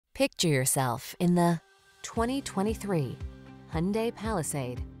Picture yourself in the 2023 Hyundai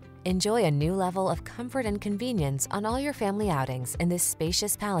Palisade. Enjoy a new level of comfort and convenience on all your family outings in this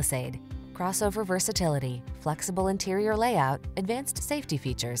spacious Palisade. Crossover versatility, flexible interior layout, advanced safety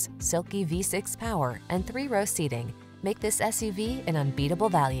features, silky V6 power, and 3-row seating make this SUV an unbeatable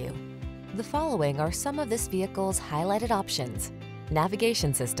value. The following are some of this vehicle's highlighted options: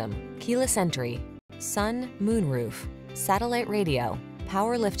 navigation system, keyless entry, sun, moonroof, satellite radio,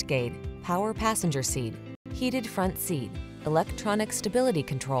 power liftgate, power passenger seat, heated front seat, electronic stability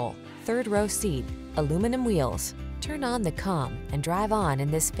control, 3rd-row seat, aluminum wheels. Turn on the calm and drive on in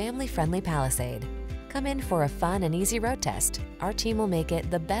this family-friendly Palisade. Come in for a fun and easy road test. Our team will make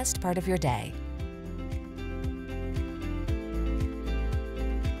it the best part of your day.